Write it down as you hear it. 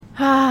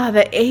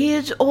The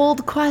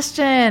age-old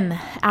question.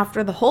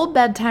 After the whole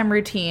bedtime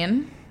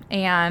routine,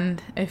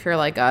 and if you're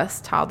like us,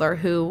 toddler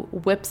who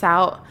whips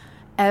out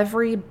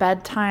every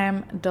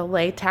bedtime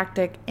delay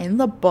tactic in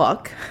the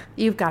book,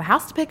 you've got a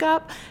house to pick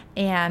up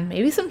and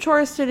maybe some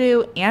chores to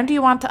do, and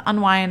you want to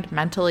unwind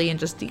mentally and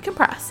just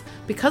decompress.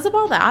 Because of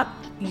all that,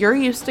 you're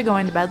used to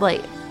going to bed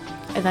late.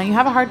 And then you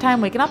have a hard time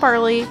waking up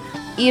early,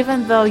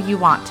 even though you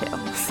want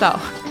to. So,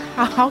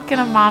 how can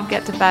a mom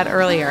get to bed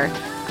earlier?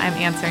 I'm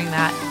answering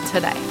that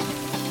today.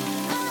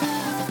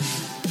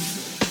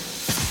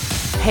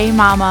 Hey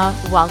mama,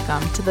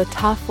 welcome to the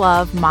Tough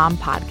Love Mom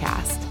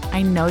Podcast.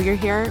 I know you're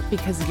here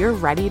because you're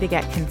ready to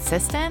get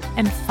consistent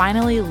and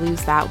finally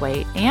lose that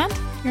weight, and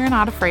you're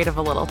not afraid of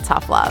a little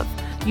tough love.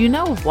 You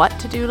know what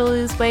to do to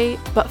lose weight,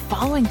 but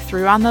following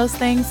through on those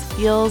things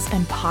feels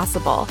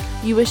impossible.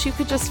 You wish you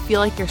could just feel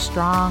like your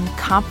strong,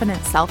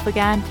 confident self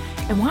again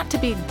and want to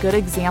be a good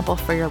example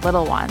for your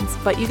little ones,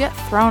 but you get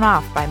thrown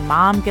off by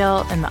mom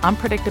guilt and the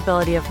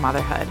unpredictability of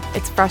motherhood.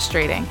 It's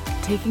frustrating.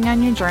 Taking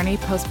on your journey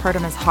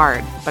postpartum is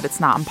hard, but it's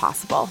not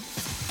impossible.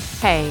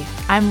 Hey,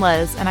 I'm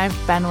Liz, and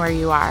I've been where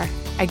you are.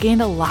 I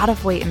gained a lot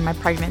of weight in my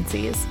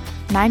pregnancies,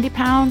 90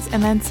 pounds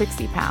and then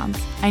 60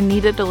 pounds. I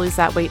needed to lose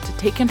that weight to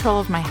take control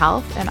of my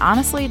health and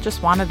honestly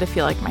just wanted to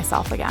feel like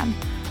myself again.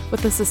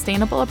 With a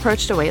sustainable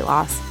approach to weight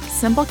loss,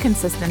 simple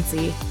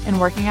consistency, and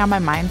working on my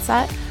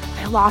mindset,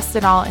 I lost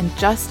it all in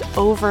just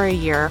over a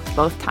year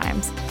both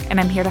times,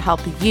 and I'm here to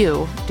help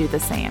you do the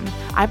same.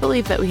 I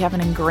believe that we have an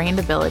ingrained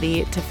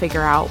ability to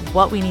figure out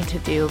what we need to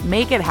do,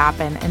 make it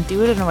happen, and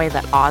do it in a way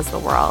that awes the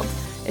world.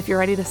 If you're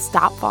ready to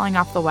stop falling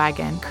off the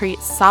wagon, create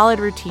solid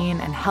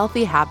routine and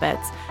healthy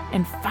habits,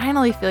 and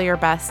finally feel your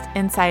best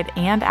inside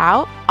and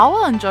out, all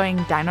while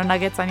enjoying dino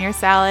nuggets on your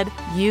salad,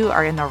 you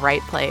are in the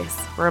right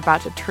place. We're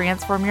about to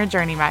transform your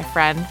journey, my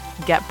friend.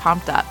 Get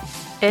pumped up.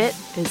 It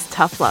is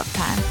tough love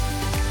time.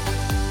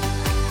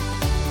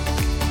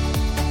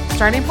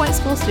 Starting Point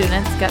School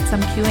students get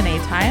some Q&A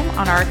time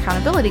on our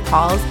accountability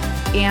calls,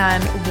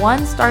 and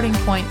one Starting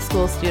Point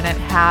School student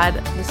had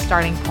the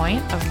starting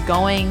point of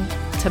going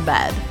to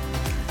bed.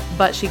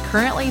 But she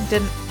currently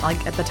didn't,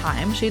 at the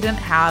time, she didn't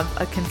have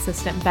a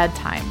consistent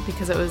bedtime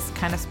because it was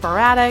kind of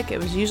sporadic. It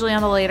was usually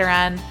on the later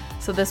end.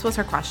 So this was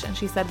her question.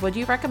 She said, would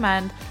you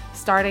recommend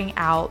starting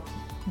out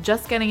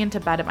just getting into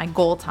bed at my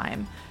goal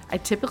time? I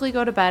typically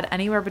go to bed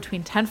anywhere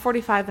between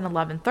 10:45 and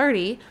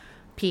 11:30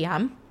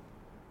 p.m.,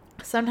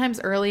 sometimes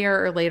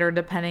earlier or later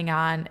depending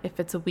on if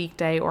it's a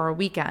weekday or a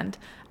weekend.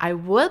 I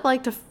would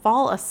like to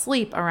fall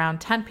asleep around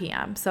 10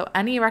 p.m. So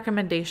any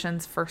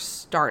recommendations for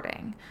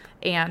starting?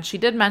 And she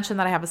did mention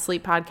that I have a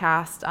sleep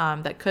podcast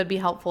that could be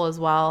helpful as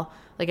well,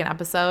 like an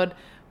episode.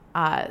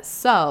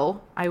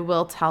 So I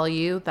will tell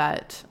you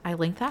that I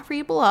link that for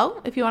you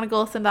below if you want to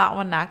go listen to that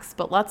one next.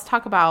 But let's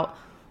talk about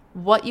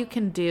what you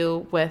can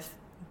do with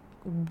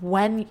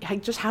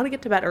just how to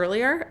get to bed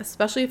earlier,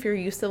 especially if you're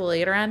used to the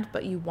later end,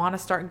 but you want to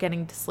start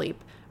getting to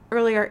sleep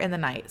earlier in the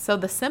night. So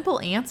the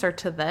simple answer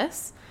to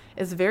this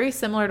is very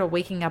similar to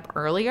waking up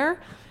earlier,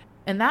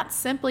 and that's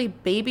simply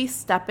baby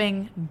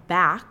stepping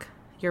back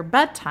your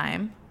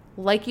bedtime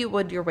like you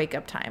would your wake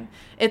up time.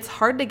 It's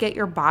hard to get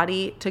your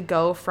body to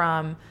go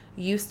from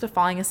used to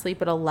falling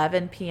asleep at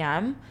 11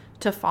 p.m.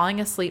 to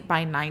falling asleep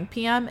by 9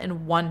 p.m.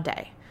 in one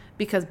day,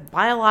 because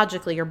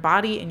biologically your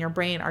body and your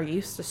brain are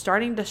used to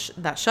starting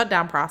that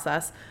shutdown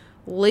process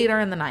later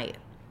in the night.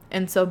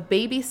 And so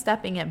baby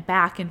stepping it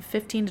back in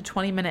 15 to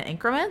 20 minute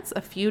increments,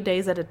 a few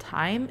days at a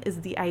time,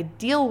 is the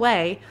ideal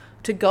way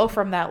to go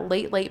from that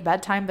late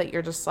bedtime that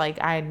you're just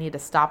like, I need to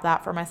stop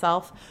that for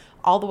myself,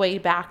 all the way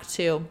back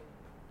to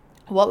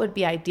what would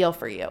be ideal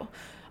for you.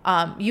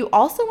 You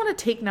also want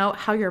to take note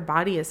how your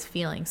body is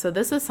feeling. So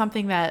this is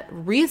something that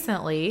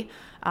recently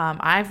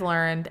I've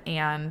learned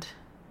and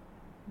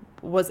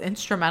was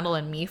instrumental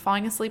in me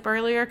falling asleep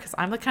earlier, because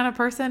I'm the kind of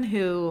person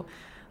who,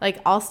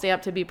 I'll stay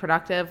up to be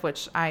productive,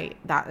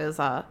 that is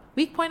a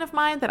weak point of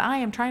mine that I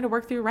am trying to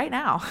work through right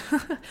now.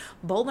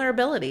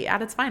 Vulnerability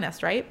at its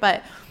finest, right?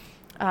 But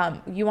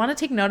you want to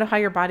take note of how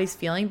your body's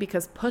feeling,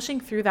 because pushing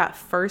through that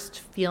first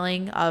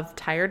feeling of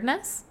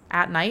tiredness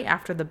at night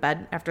after the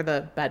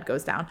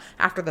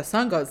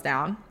sun goes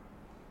down,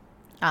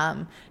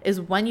 is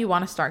when you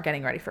want to start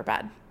getting ready for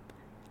bed,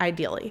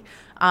 ideally.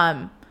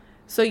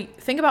 So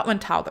think about when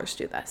toddlers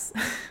do this.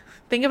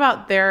 Think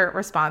about their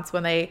response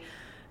when they,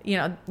 you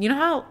know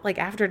how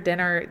after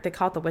dinner, they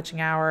call it the witching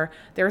hour.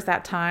 There's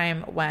that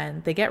time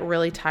when they get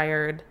really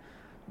tired,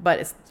 but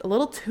it's a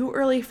little too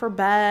early for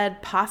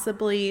bed,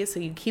 possibly. So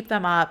you keep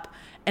them up,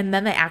 and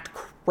then they act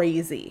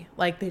crazy.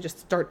 They just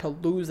start to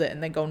lose it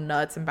and they go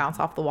nuts and bounce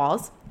off the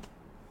walls.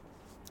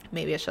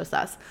 Maybe it's just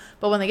us.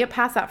 But when they get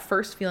past that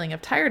first feeling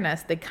of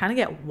tiredness, they kind of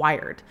get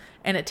wired,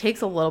 and it takes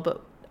a little bit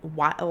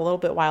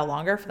while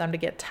longer for them to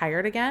get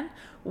tired again.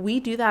 We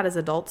do that as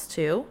adults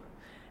too,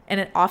 and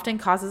it often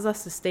causes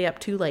us to stay up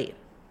too late,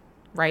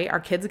 right? Our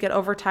kids get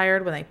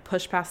overtired when they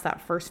push past that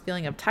first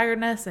feeling of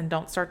tiredness and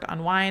don't start to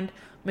unwind.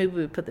 Maybe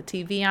we put the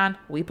TV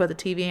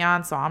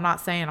on. So I'm not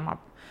saying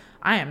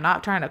I am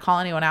not trying to call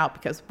anyone out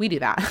because we do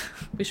that.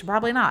 We should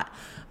probably not.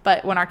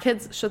 But when our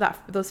kids show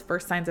those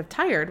first signs of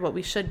tired, what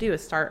we should do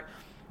is start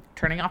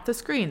turning off the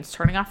screens,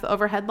 turning off the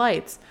overhead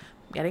lights,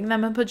 getting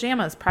them in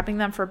pajamas, prepping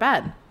them for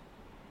bed,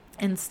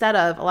 instead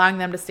of allowing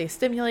them to stay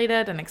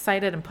stimulated and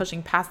excited and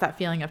pushing past that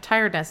feeling of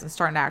tiredness and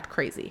starting to act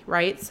crazy,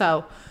 right?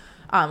 So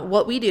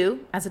what we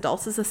do as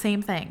adults is the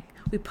same thing.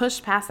 We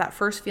push past that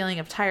first feeling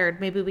of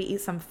tired. Maybe we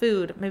eat some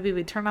food. Maybe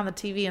we turn on the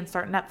TV and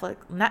start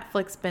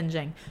Netflix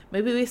binging.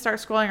 Maybe we start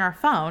scrolling our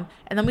phone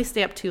and then we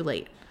stay up too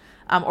late.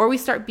 Or we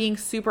start being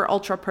super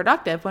ultra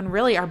productive when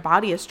really our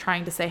body is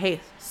trying to say,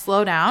 hey,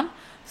 slow down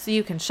so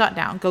you can shut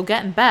down. Go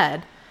get in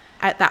bed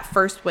at that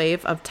first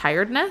wave of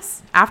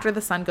tiredness after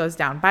the sun goes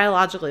down.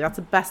 Biologically, that's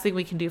the best thing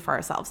we can do for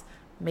ourselves.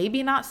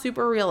 Maybe not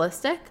super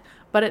realistic,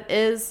 but it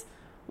is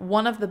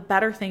one of the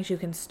better things you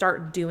can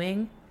start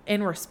doing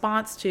in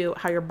response to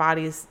how your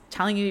body's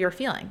telling you you're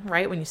feeling,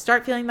 right? When you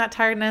start feeling that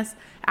tiredness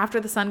after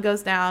the sun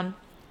goes down,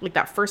 like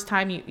that first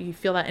time you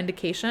feel that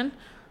indication,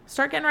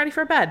 start getting ready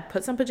for bed.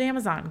 Put some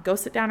pajamas on. Go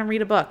sit down and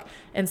read a book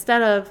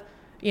instead of,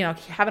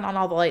 having on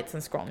all the lights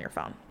and scrolling your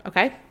phone,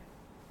 okay?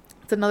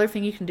 It's another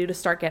thing you can do to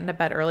start getting to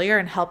bed earlier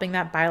and helping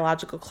that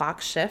biological clock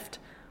shift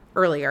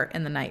earlier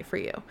in the night for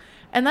you.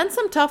 And then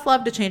some tough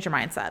love to change your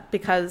mindset,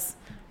 because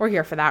we're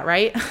here for that,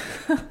 right?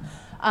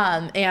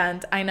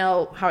 And I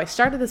know how I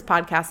started this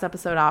podcast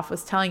episode off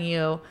was telling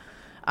you,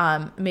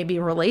 maybe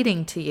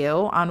relating to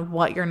you on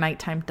what your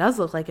nighttime does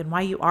look like and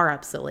why you are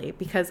up so late,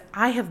 because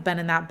I have been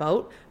in that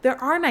boat.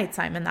 There are nights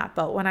I'm in that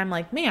boat when I'm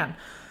like, man,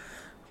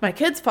 my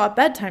kids fought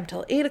bedtime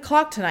till 8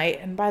 o'clock tonight.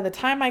 And by the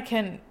time I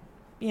can,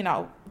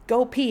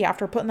 go pee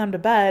after putting them to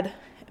bed,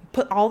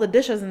 put all the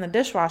dishes in the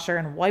dishwasher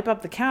and wipe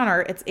up the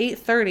counter, it's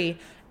 8:30.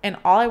 And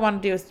all I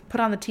want to do is put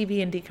on the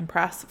TV and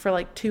decompress for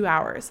like 2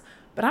 hours.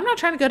 But I'm not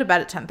trying to go to bed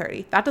at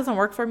 10:30. That doesn't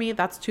work for me.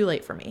 That's too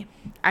late for me.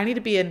 I need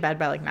to be in bed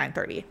by like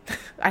 9:30,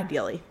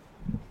 ideally.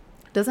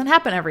 Doesn't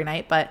happen every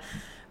night, but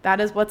that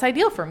is what's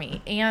ideal for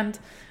me. And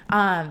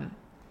man,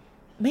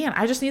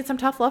 I just need some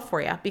tough love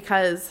for you,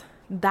 because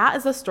that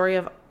is a story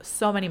of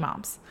so many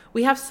moms.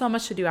 We have so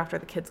much to do after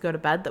the kids go to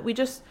bed that we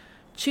just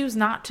choose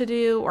not to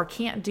do or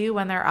can't do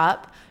when they're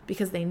up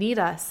because they need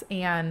us,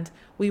 and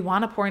we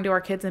want to pour into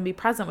our kids and be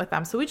present with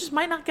them. So we just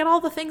might not get all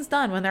the things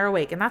done when they're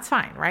awake, and that's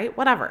fine, right?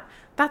 Whatever.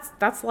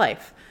 That's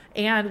life.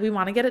 And we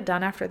want to get it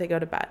done after they go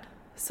to bed.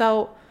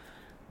 So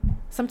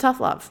some tough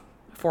love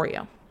for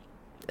you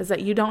is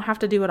that you don't have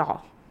to do it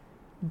all.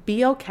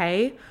 Be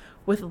okay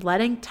with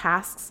letting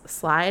tasks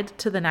slide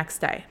to the next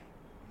day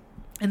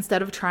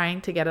instead of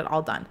trying to get it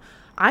all done.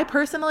 I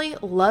personally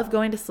love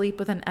going to sleep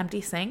with an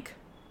empty sink,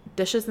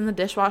 dishes in the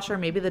dishwasher.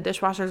 Maybe the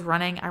dishwasher's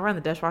running. I run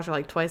the dishwasher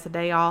like twice a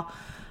day, y'all.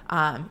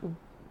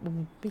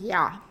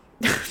 Yeah.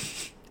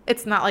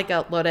 It's not like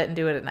a load it and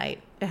do it at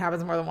night. It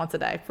happens more than once a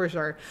day for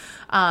sure.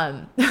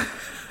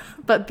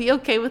 But be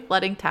okay with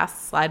letting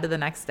tasks slide to the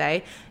next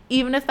day,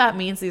 even if that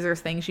means these are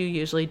things you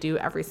usually do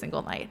every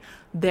single night.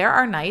 There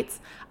are nights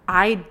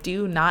I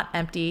do not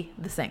empty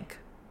the sink.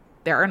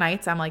 There are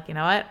nights I'm like, you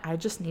know what? I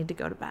just need to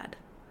go to bed.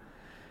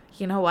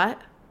 You know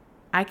what?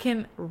 I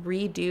can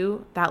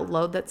redo that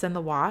load that's in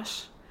the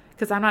wash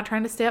because I'm not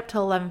trying to stay up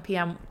till 11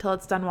 p.m. till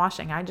it's done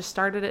washing. I just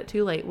started it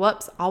too late.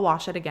 Whoops, I'll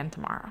wash it again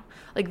tomorrow.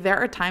 Like, there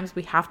are times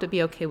we have to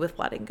be okay with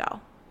letting go.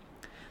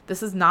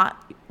 This is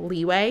not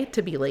leeway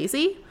to be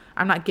lazy.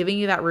 I'm not giving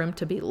you that room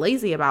to be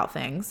lazy about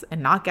things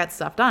and not get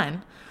stuff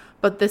done.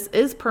 But this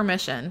is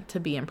permission to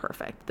be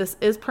imperfect. This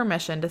is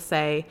permission to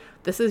say,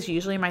 this is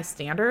usually my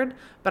standard,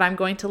 but I'm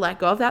going to let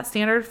go of that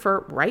standard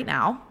for right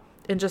now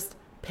and just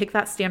pick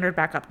that standard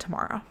back up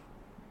tomorrow.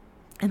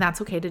 And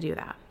that's okay to do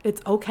that.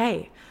 It's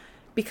okay,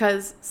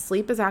 because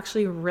sleep is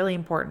actually really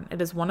important.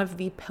 It is one of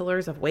the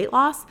pillars of weight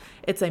loss.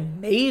 It's a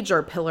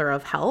major pillar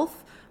of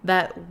health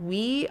that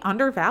we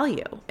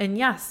undervalue. And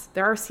yes,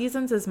 there are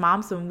seasons as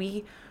moms when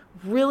we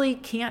really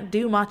can't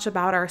do much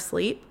about our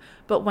sleep.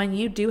 But when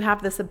you do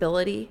have this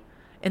ability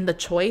and the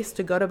choice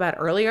to go to bed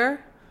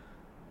earlier,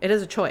 it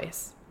is a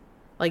choice.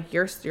 Like,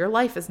 your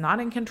life is not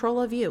in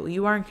control of you.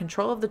 You are in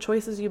control of the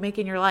choices you make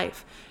in your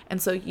life.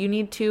 And so you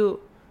need to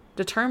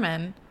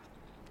determine,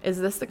 is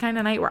this the kind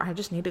of night where I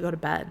just need to go to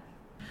bed?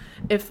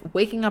 If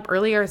waking up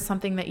earlier is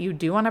something that you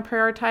do want to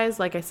prioritize,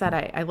 like I said,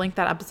 I linked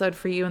that episode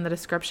for you in the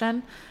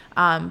description.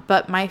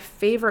 But my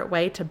favorite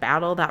way to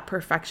battle that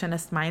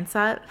perfectionist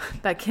mindset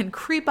that can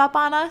creep up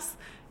on us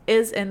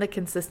is in the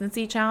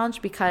consistency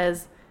challenge,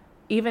 because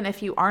even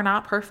if you are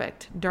not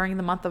perfect during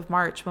the month of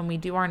March, when we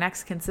do our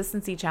next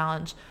consistency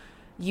challenge,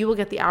 you will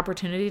get the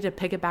opportunity to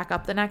pick it back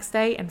up the next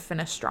day and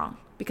finish strong,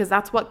 because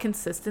that's what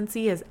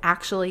consistency is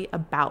actually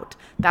about.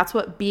 That's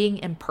what being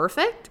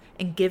imperfect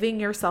and giving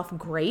yourself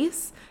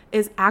grace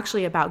is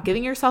actually about.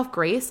 Giving yourself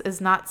grace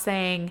is not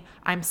saying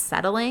I'm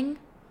settling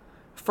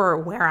for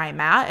where I'm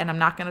at and I'm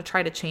not going to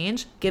try to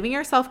change. Giving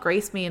yourself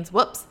grace means,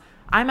 whoops,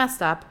 I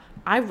messed up.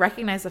 I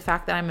recognize the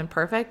fact that I'm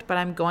imperfect, but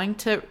I'm going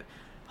to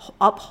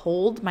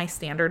uphold my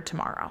standard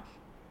tomorrow.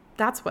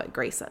 That's what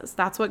grace is.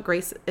 That's what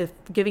grace, if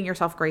giving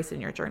yourself grace in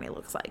your journey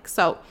looks like.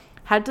 So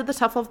Head to the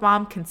Tough Love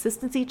Mom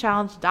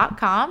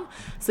consistencychallenge.com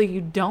so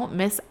you don't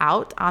miss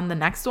out on the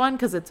next one,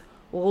 because it's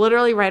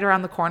literally right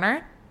around the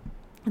corner.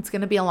 It's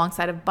going to be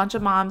alongside a bunch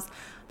of moms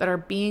that are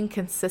being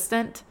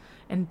consistent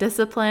and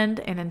disciplined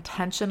and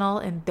intentional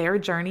in their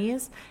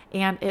journeys,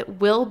 and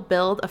it will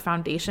build a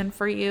foundation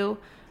for you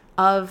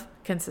of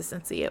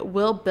consistency. It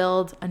will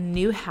build a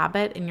new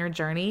habit in your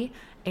journey,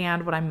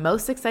 and what I'm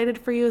most excited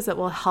for you is it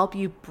will help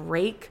you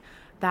break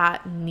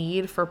that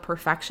need for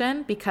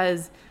perfection,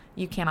 because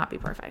you cannot be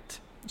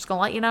perfect. I'm just going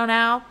to let you know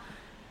now.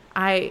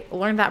 I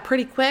learned that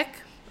pretty quick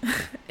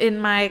in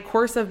my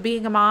course of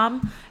being a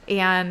mom,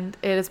 and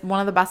it is one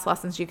of the best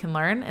lessons you can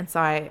learn. And so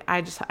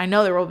I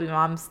know there will be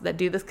moms that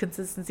do this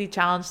consistency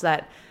challenge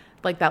that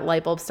like that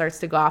light bulb starts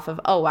to go off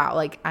of, oh wow,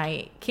 like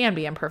I can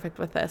be imperfect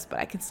with this, but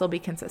I can still be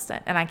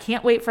consistent. And I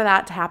can't wait for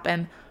that to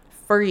happen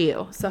for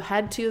you. So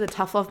head to the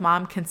Tough Love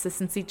Mom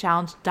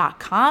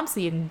consistencychallenge.com so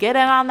you can get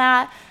in on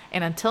that.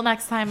 And until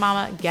next time,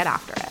 mama, get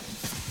after it.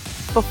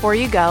 Before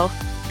you go,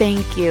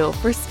 thank you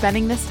for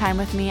spending this time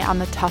with me on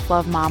the Tough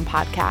Love Mom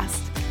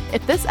podcast.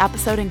 If this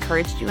episode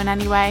encouraged you in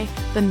any way,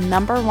 the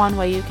number one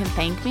way you can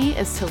thank me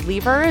is to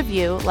leave a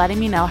review letting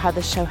me know how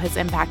the show has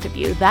impacted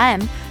you.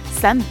 Then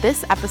send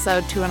this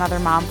episode to another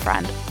mom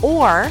friend,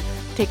 or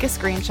take a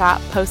screenshot,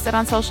 post it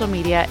on social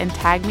media, and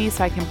tag me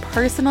so I can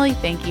personally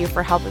thank you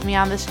for helping me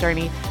on this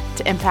journey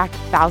to impact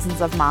thousands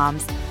of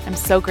moms. I'm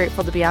so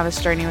grateful to be on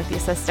this journey with you,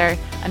 sister.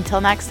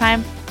 Until next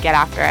time, get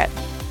after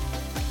it.